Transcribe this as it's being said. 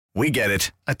We get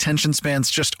it. Attention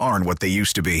spans just aren't what they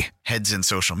used to be. Heads in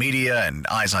social media and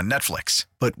eyes on Netflix.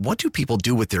 But what do people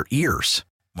do with their ears?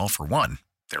 Well, for one,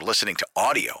 they're listening to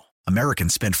audio.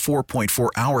 Americans spend 4.4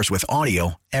 hours with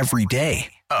audio every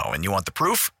day. Oh, and you want the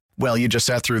proof? Well, you just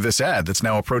sat through this ad that's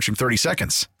now approaching 30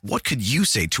 seconds. What could you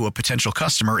say to a potential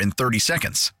customer in 30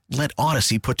 seconds? Let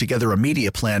Odyssey put together a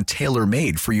media plan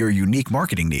tailor-made for your unique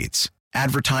marketing needs.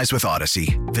 Advertise with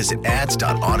Odyssey. Visit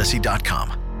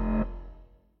ads.odyssey.com.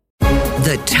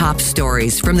 The top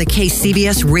stories from the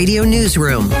KCBS Radio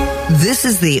Newsroom. This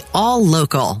is the All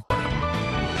Local.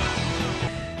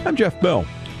 I'm Jeff Bell.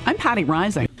 I'm Patty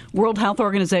Rising. World Health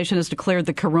Organization has declared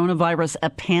the coronavirus a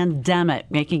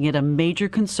pandemic, making it a major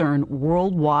concern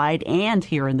worldwide and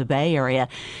here in the Bay Area.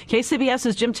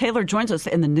 KCBS's Jim Taylor joins us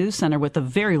in the News Center with the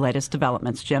very latest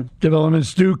developments. Jim.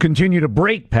 Developments do continue to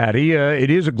break, Patty. It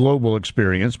is a global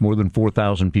experience. More than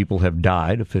 4,000 people have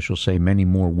died. Officials say many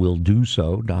more will do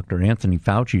so. Dr. Anthony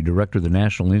Fauci, director of the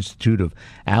National Institute of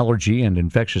Allergy and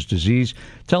Infectious Disease,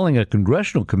 telling a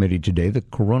congressional committee today the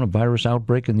coronavirus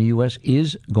outbreak in the U.S.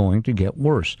 is going to get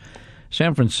worse.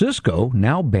 San Francisco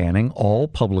now banning all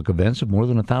public events of more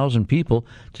than 1,000 people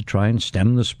to try and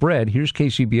stem the spread. Here's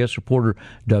KCBS reporter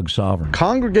Doug Sovern.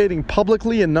 Congregating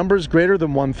publicly in numbers greater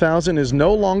than 1,000 is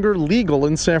no longer legal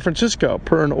in San Francisco,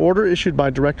 per an order issued by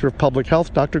Director of Public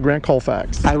Health, Dr. Grant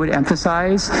Colfax. I would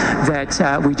emphasize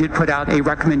that we did put out a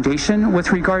recommendation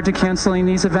with regard to canceling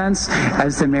these events.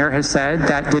 As the mayor has said,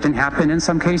 that didn't happen in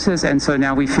some cases, and so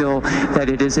now we feel that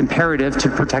it is imperative to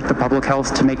protect the public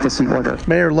health to make this an order.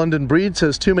 Mayor London Breed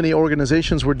says too many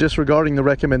organizations were disregarding the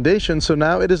recommendation, so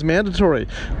now it is mandatory.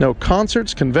 No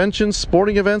concerts, conventions,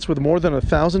 sporting events with more than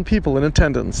 1,000 people in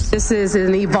attendance. This is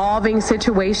an evolving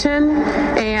situation,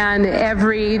 and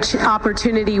every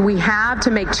opportunity we have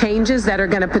to make changes that are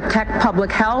going to protect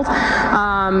public health,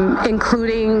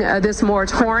 including this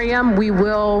moratorium, we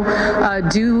will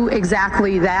do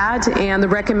exactly that, and the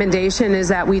recommendation is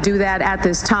that we do that at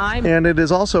this time. And it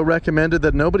is also recommended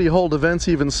that nobody hold events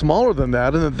even smaller than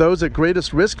that, and that those at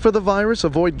greatest risk for the virus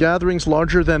avoid gatherings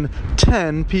larger than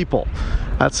 10 people.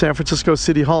 At San Francisco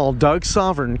City Hall, Doug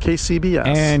Sovern, KCBS.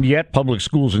 And yet public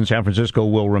schools in San Francisco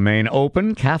will remain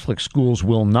open. Catholic schools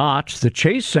will not. The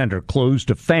Chase Center closed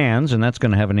to fans, and that's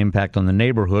going to have an impact on the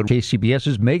neighborhood.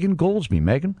 KCBS's Megan Goldsby.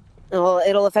 Megan? Well,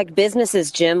 it'll affect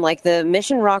businesses, Jim, like the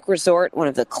Mission Rock Resort, one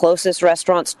of the closest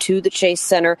restaurants to the Chase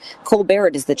Center. Cole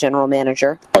Barrett is the general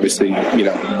manager. Obviously,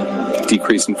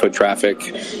 decrease in foot traffic.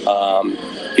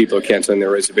 People are canceling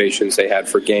their reservations they had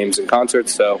for games and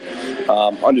concerts, so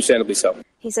understandably so.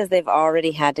 He says they've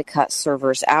already had to cut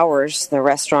servers' hours. The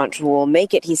restaurant will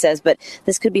make it, he says, but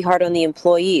this could be hard on the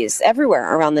employees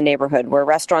everywhere around the neighborhood where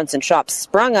restaurants and shops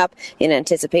sprung up in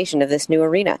anticipation of this new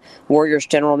arena. Warriors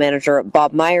general manager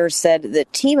Bob Myers said the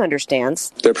team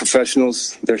understands. They're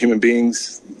professionals. They're human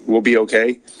beings. We'll be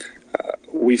okay.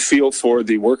 We feel for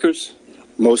the workers,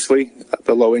 mostly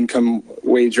the low-income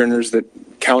wage earners that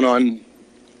count on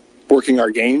working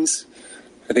our games.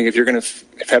 I think if you're going to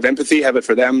have empathy, have it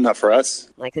for them, not for us.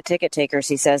 Like the ticket takers,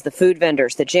 he says, the food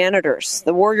vendors, the janitors.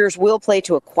 The Warriors will play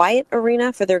to a quiet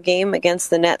arena for their game against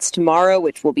the Nets tomorrow,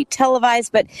 which will be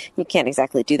televised, but you can't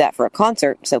exactly do that for a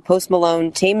concert. So Post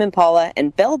Malone, Tame Impala,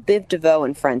 and Belle Biv DeVoe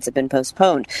and friends have been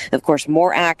postponed. Of course,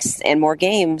 more acts and more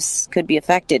games could be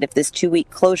affected if this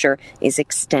 2-week closure is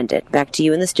extended. Back to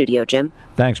you in the studio, Jim.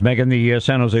 Thanks, Megan. The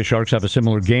San Jose Sharks have a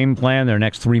similar game plan. Their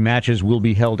next 3 matches will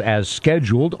be held as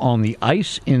scheduled on the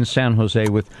ice in San Jose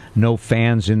with no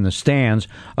fans in the stands.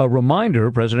 A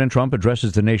reminder, President Trump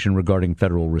addresses the nation regarding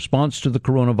federal response to the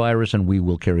coronavirus, and we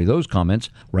will carry those comments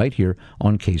right here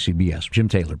on KCBS. Jim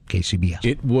Taylor, KCBS.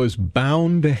 It was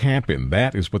bound to happen.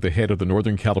 That is what the head of the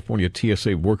Northern California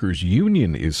TSA Workers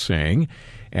Union is saying,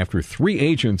 after 3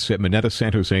 agents at Mineta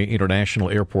San Jose International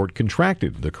Airport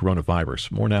contracted the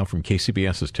coronavirus. More now from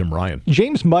KCBS's Tim Ryan.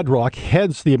 James Mudrock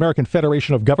heads the American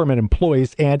Federation of Government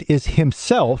Employees and is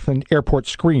himself an airport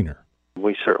screener.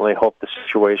 We certainly hope the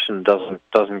situation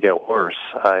doesn't get worse.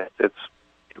 It's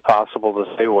impossible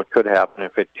to say what could happen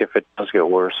if it does get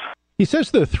worse. He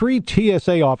says the 3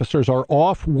 TSA officers are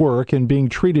off work and being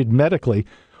treated medically,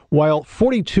 while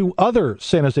 42 other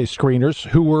San Jose screeners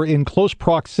who were in close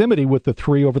proximity with the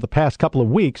 3 over the past couple of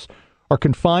weeks are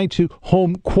confined to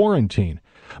home quarantine.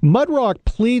 Mudrock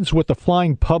pleads with the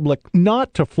flying public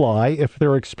not to fly if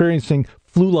they're experiencing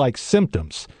flu-like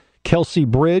symptoms. Kelsey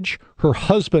Bridge, her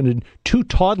husband, and 2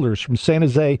 toddlers from San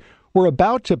Jose were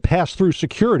about to pass through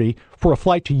security for a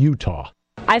flight to Utah.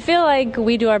 I feel like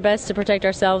we do our best to protect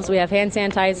ourselves. We have hand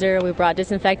sanitizer. We brought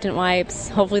disinfectant wipes.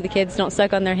 Hopefully the kids don't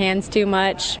suck on their hands too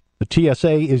much. The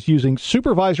TSA is using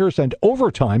supervisors and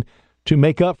overtime to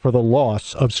make up for the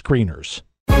loss of screeners.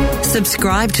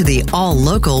 Subscribe to the All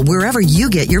Local wherever you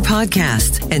get your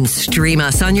podcasts and stream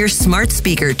us on your smart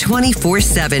speaker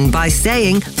 24/7 by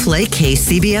saying, play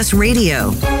KCBS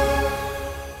Radio.